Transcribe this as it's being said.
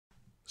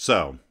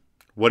So,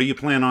 what do you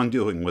plan on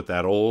doing with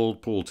that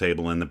old pool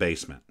table in the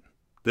basement?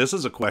 This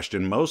is a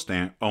question most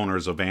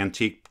owners of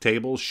antique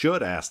tables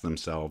should ask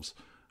themselves,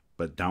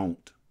 but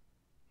don't.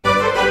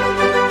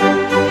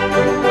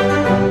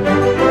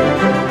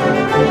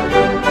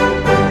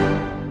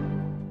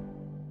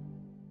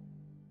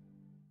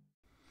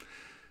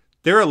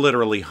 There are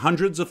literally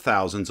hundreds of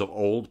thousands of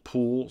old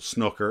pool,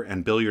 snooker,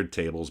 and billiard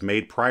tables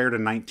made prior to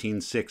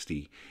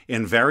 1960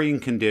 in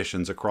varying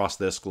conditions across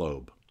this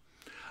globe.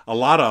 A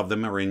lot of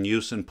them are in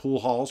use in pool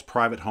halls,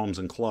 private homes,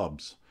 and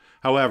clubs.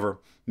 However,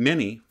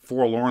 many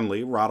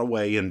forlornly rot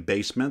away in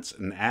basements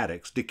and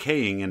attics,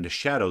 decaying into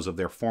shadows of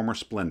their former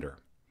splendor.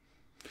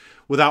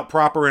 Without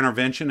proper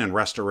intervention and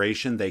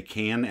restoration, they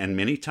can, and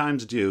many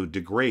times do,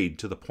 degrade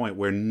to the point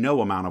where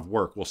no amount of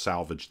work will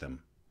salvage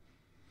them.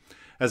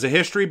 As a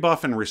history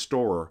buff and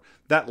restorer,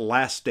 that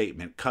last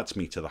statement cuts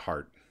me to the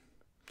heart.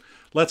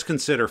 Let's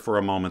consider for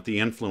a moment the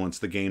influence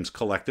the games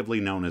collectively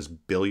known as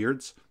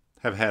billiards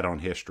have had on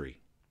history.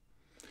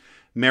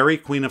 Mary,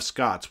 Queen of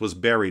Scots, was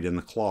buried in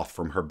the cloth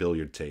from her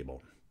billiard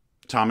table.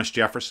 Thomas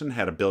Jefferson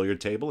had a billiard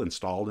table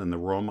installed in the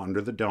room under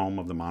the dome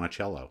of the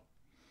Monticello.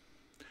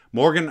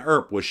 Morgan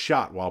Earp was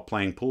shot while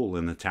playing pool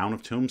in the town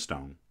of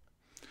Tombstone.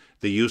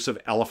 The use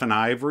of elephant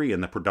ivory in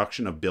the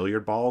production of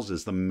billiard balls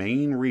is the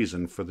main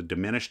reason for the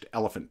diminished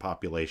elephant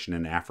population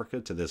in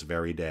Africa to this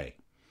very day.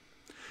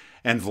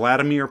 And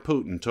Vladimir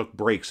Putin took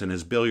breaks in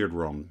his billiard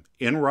room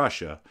in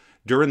Russia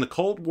during the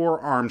Cold War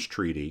Arms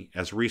Treaty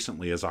as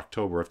recently as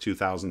October of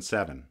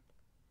 2007.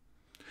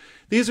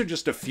 These are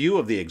just a few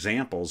of the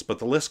examples, but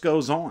the list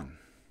goes on.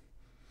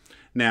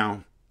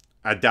 Now,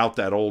 I doubt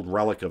that old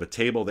relic of a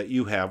table that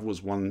you have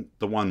was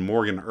the one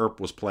Morgan Earp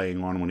was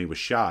playing on when he was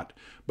shot,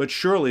 but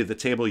surely the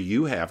table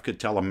you have could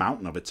tell a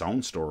mountain of its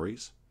own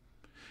stories.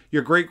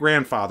 Your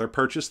great-grandfather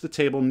purchased the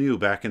table new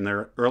back in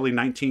the early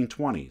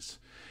 1920s.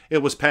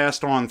 It was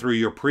passed on through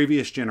your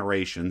previous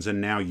generations,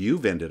 and now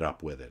you've ended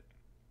up with it.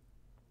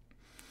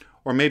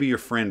 Or maybe your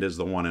friend is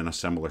the one in a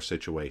similar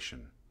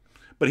situation.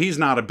 But he's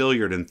not a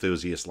billiard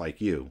enthusiast like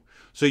you,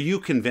 so you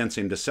convince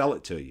him to sell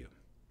it to you.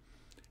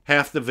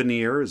 Half the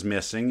veneer is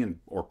missing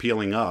or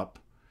peeling up.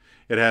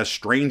 It has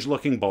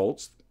strange-looking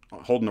bolts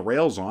holding the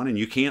rails on, and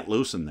you can't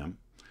loosen them.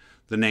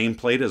 The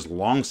nameplate has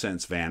long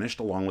since vanished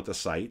along with the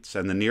sights,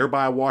 and the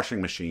nearby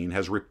washing machine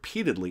has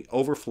repeatedly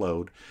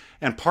overflowed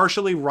and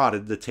partially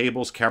rotted the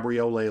table's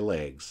cabriolet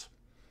legs.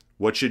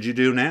 What should you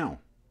do now?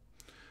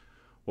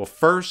 Well,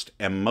 first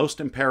and most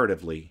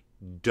imperatively,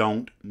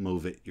 don't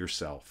move it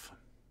yourself.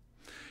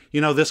 You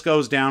know, this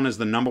goes down as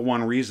the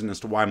 #1 reason as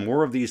to why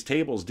more of these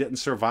tables didn't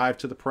survive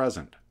to the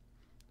present.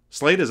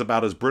 Slate is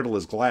about as brittle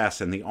as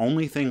glass, and the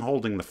only thing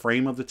holding the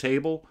frame of the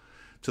table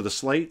to the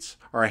slates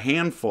are a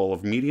handful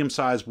of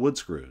medium-sized wood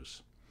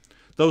screws.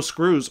 Those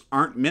screws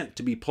aren't meant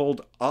to be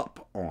pulled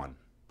up on.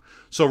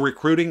 So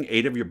recruiting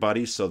 8 of your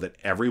buddies so that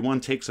everyone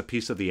takes a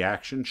piece of the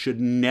action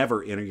should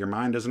never enter your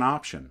mind as an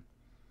option.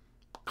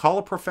 Call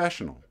a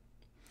professional.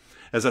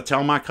 As I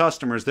tell my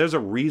customers, there's a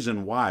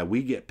reason why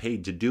we get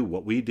paid to do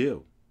what we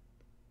do.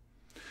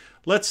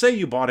 Let's say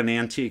you bought an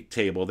antique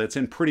table that's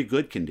in pretty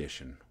good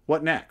condition.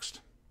 What next?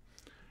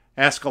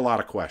 Ask a lot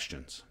of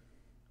questions.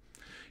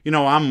 You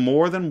know, I'm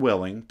more than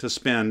willing to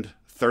spend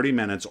 30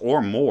 minutes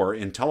or more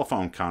in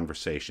telephone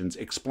conversations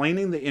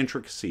explaining the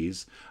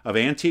intricacies of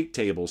antique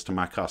tables to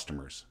my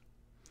customers.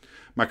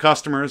 My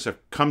customers have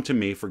come to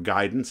me for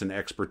guidance and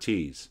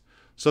expertise,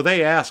 so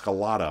they ask a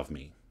lot of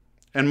me.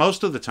 And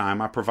most of the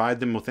time I provide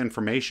them with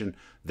information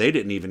they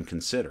didn't even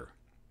consider.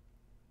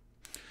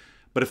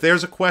 But if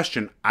there's a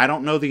question I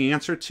don't know the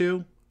answer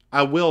to,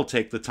 I will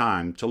take the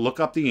time to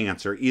look up the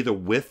answer either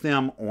with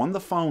them on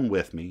the phone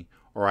with me,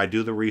 or I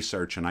do the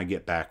research and I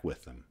get back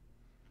with them.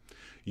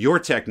 Your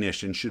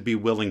technician should be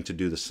willing to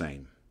do the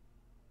same.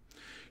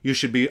 You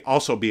should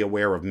also be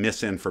aware of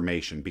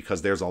misinformation,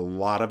 because there's a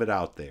lot of it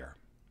out there.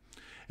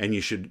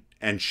 And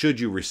should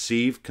you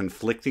receive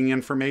conflicting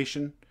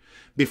information,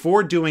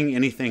 before doing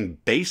anything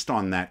based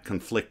on that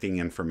conflicting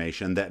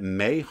information that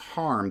may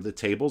harm the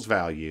table's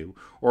value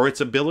or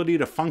its ability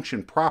to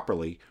function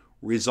properly,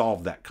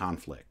 resolve that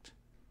conflict.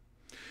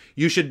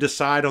 You should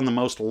decide on the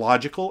most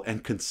logical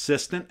and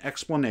consistent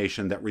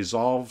explanation that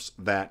resolves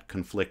that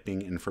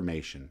conflicting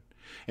information.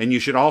 And you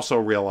should also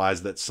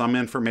realize that some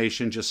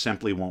information just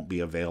simply won't be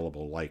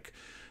available, like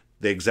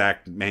the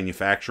exact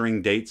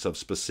manufacturing dates of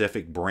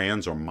specific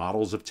brands or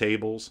models of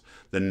tables,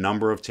 the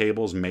number of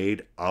tables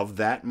made of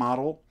that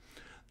model,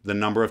 the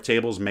number of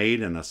tables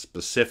made in a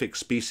specific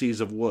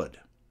species of wood.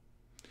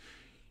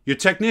 Your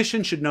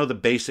technician should know the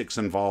basics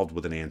involved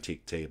with an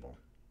antique table.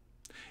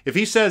 If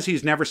he says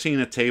he's never seen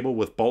a table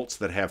with bolts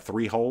that have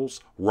 3 holes,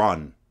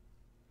 run.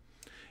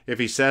 If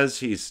he says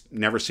he's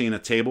never seen a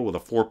table with a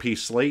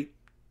 4-piece slate,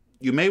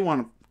 you may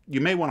want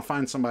to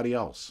find somebody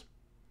else.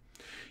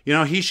 You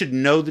know, he should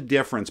know the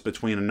difference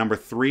between a number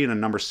 3 and a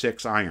number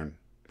 6 iron,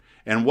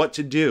 and what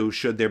to do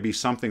should there be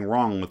something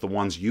wrong with the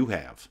ones you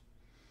have.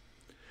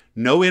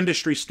 No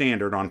industry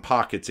standard on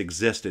pockets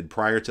existed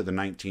prior to the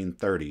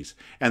 1930s,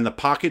 and the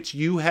pockets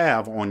you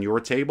have on your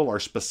table are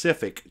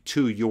specific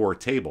to your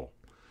table.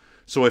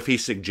 So if he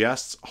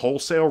suggests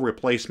wholesale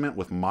replacement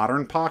with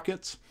modern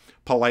pockets,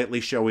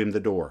 politely show him the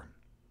door.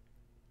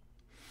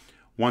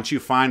 Once you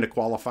find a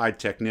qualified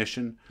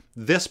technician,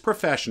 this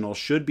professional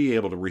should be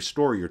able to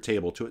restore your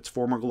table to its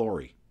former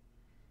glory.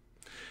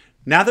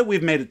 Now that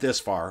we've made it this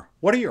far,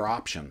 what are your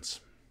options?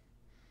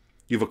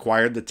 You've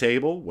acquired the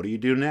table, what do you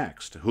do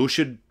next? Who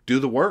should do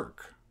the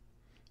work?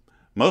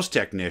 Most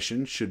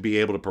technicians should be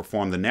able to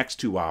perform the next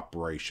two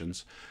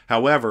operations.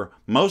 However,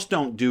 most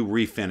don't do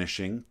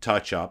refinishing,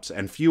 touch-ups,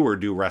 and fewer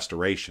do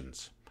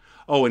restorations.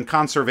 Oh, and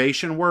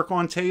conservation work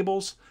on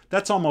tables?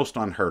 That's almost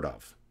unheard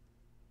of.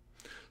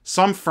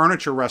 Some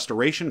furniture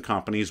restoration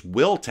companies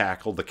will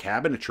tackle the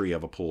cabinetry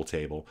of a pool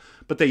table,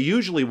 but they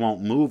usually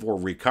won't move or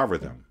recover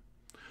them.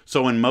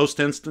 So in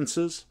most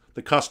instances,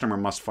 the customer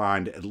must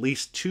find at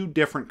least 2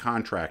 different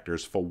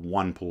contractors for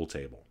one pool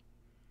table.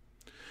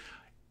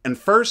 And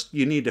first,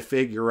 you need to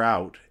figure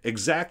out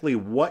exactly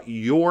what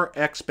your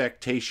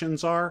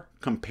expectations are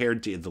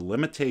compared to the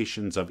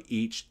limitations of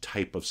each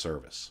type of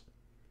service.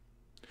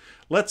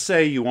 Let's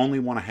say you only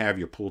want to have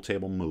your pool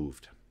table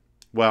moved.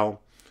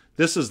 Well,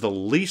 this is the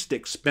least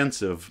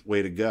expensive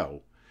way to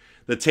go.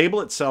 The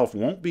table itself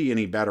won't be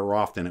any better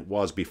off than it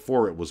was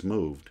before it was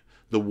moved.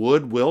 The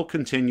wood will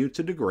continue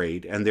to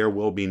degrade, and there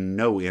will be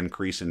no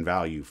increase in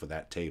value for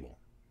that table.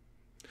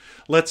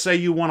 Let's say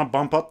you want to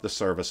bump up the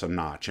service a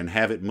notch and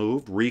have it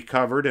moved,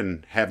 recovered,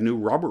 and have new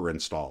rubber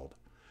installed.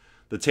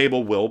 The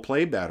table will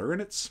play better,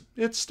 and it's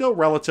still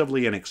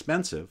relatively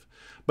inexpensive,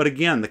 but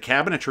again, the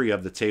cabinetry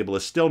of the table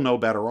is still no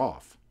better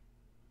off.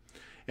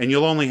 And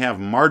you'll only have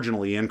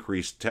marginally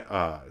increased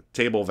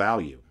table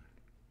value.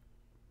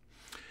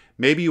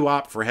 Maybe you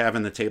opt for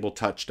having the table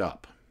touched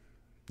up.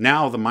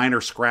 Now the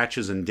minor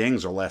scratches and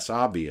dings are less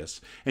obvious,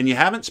 and you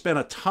haven't spent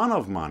a ton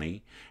of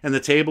money, and the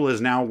table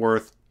is now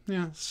worth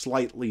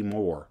slightly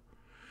more.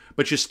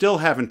 But you still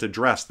haven't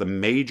addressed the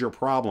major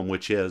problem,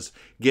 which is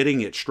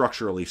getting it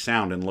structurally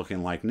sound and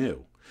looking like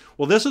new.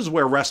 Well, this is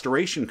where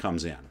restoration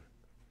comes in.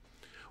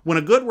 When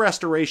a good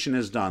restoration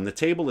is done, the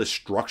table is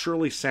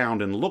structurally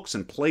sound and looks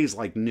and plays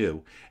like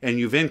new, and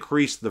you've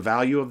increased the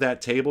value of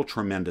that table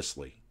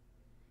tremendously.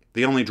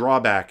 The only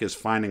drawback is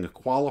finding a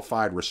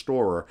qualified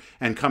restorer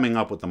and coming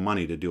up with the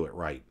money to do it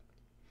right.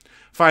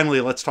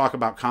 Finally, let's talk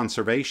about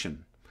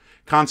conservation.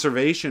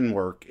 Conservation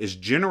work is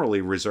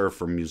generally reserved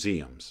for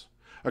museums.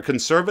 A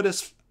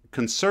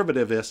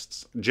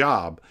conservativist's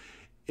job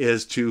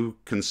is to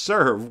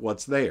conserve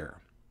what's there.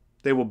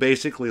 They will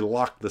basically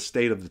lock the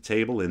state of the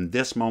table in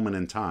this moment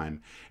in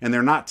time, and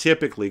they're not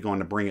typically going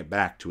to bring it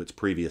back to its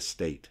previous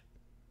state.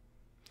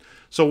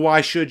 So why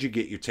should you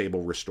get your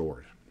table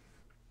restored?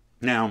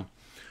 Now,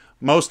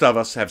 most of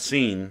us have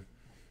seen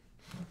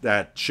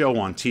that show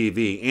on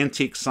TV,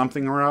 Antique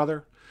Something or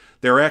Other.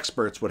 Their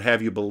experts would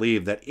have you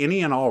believe that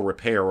any and all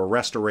repair or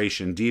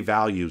restoration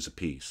devalues a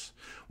piece.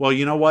 Well,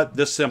 you know what?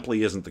 This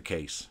simply isn't the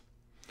case.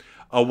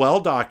 A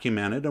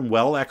well-documented and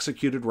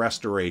well-executed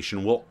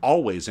restoration will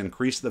always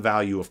increase the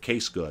value of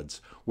case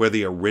goods where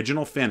the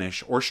original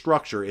finish or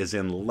structure is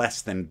in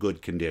less than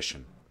good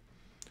condition.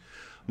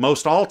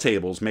 Most all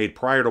tables made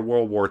prior to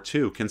World War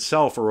II can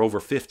sell for over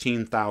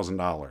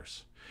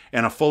 $15,000.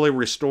 And a fully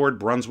restored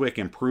Brunswick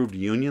Improved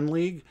Union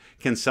League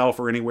can sell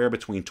for anywhere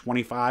between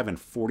 $25,000 and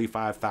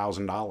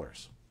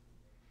 $45,000.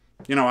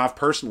 You know, I've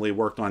personally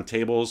worked on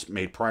tables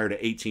made prior to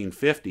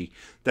 1850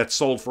 that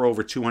sold for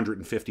over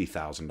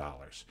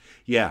 $250,000.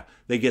 Yeah,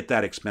 they get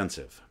that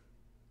expensive.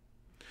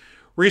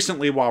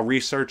 Recently, while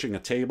researching a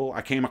table,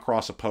 I came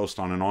across a post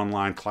on an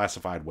online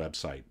classified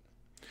website.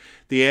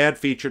 The ad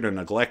featured a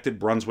neglected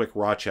Brunswick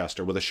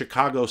Rochester with a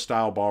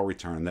Chicago-style ball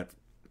return that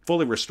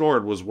fully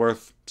restored was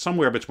worth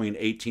somewhere between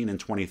 $18,000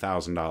 and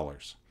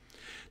 $20,000.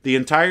 The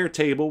entire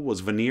table was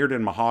veneered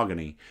in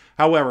mahogany.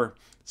 However,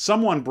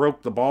 someone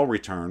broke the ball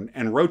return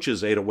and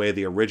roaches ate away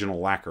the original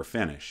lacquer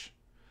finish.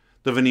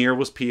 The veneer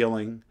was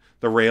peeling,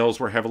 the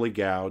rails were heavily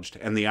gouged,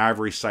 and the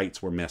ivory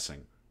sights were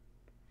missing.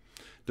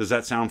 Does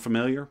that sound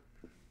familiar?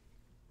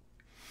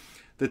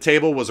 The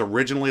table was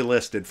originally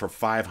listed for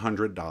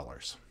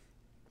 $500.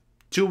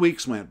 2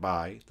 weeks went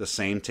by, the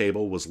same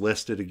table was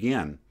listed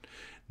again.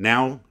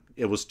 Now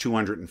it was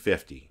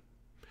 $250.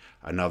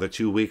 Another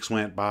 2 weeks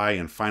went by,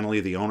 and finally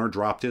the owner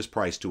dropped his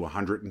price to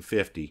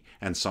 $150,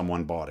 and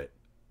someone bought it.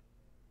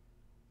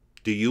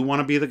 Do you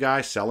want to be the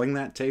guy selling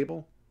that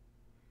table?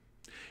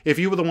 If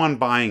you were the one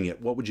buying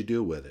it, what would you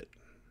do with it?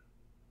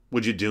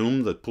 Would you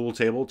doom the pool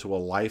table to a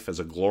life as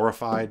a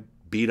glorified,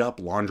 beat-up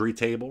laundry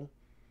table?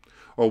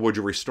 Or would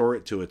you restore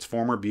it to its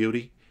former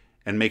beauty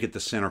and make it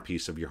the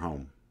centerpiece of your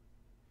home?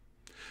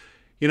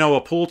 You know,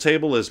 a pool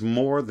table is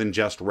more than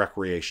just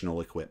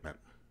recreational equipment.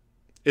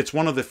 It's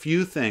one of the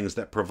few things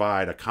that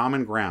provide a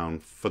common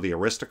ground for the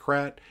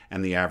aristocrat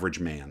and the average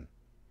man.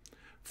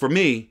 For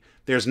me,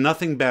 there's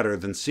nothing better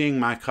than seeing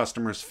my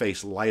customer's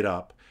face light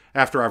up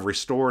after I've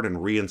restored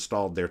and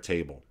reinstalled their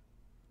table.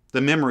 The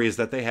memories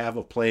that they have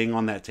of playing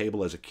on that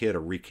table as a kid are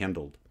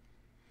rekindled.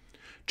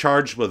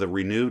 Charged with a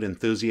renewed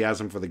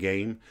enthusiasm for the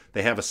game,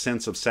 they have a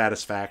sense of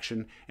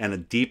satisfaction and a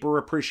deeper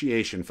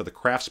appreciation for the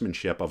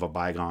craftsmanship of a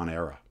bygone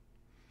era.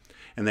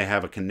 and they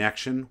have a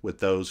connection with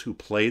those who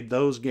played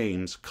those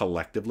games,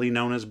 collectively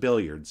known as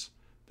billiards,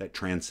 that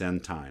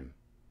transcend time.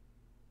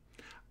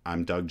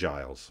 I'm Doug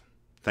Giles.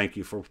 Thank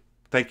you for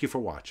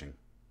watching.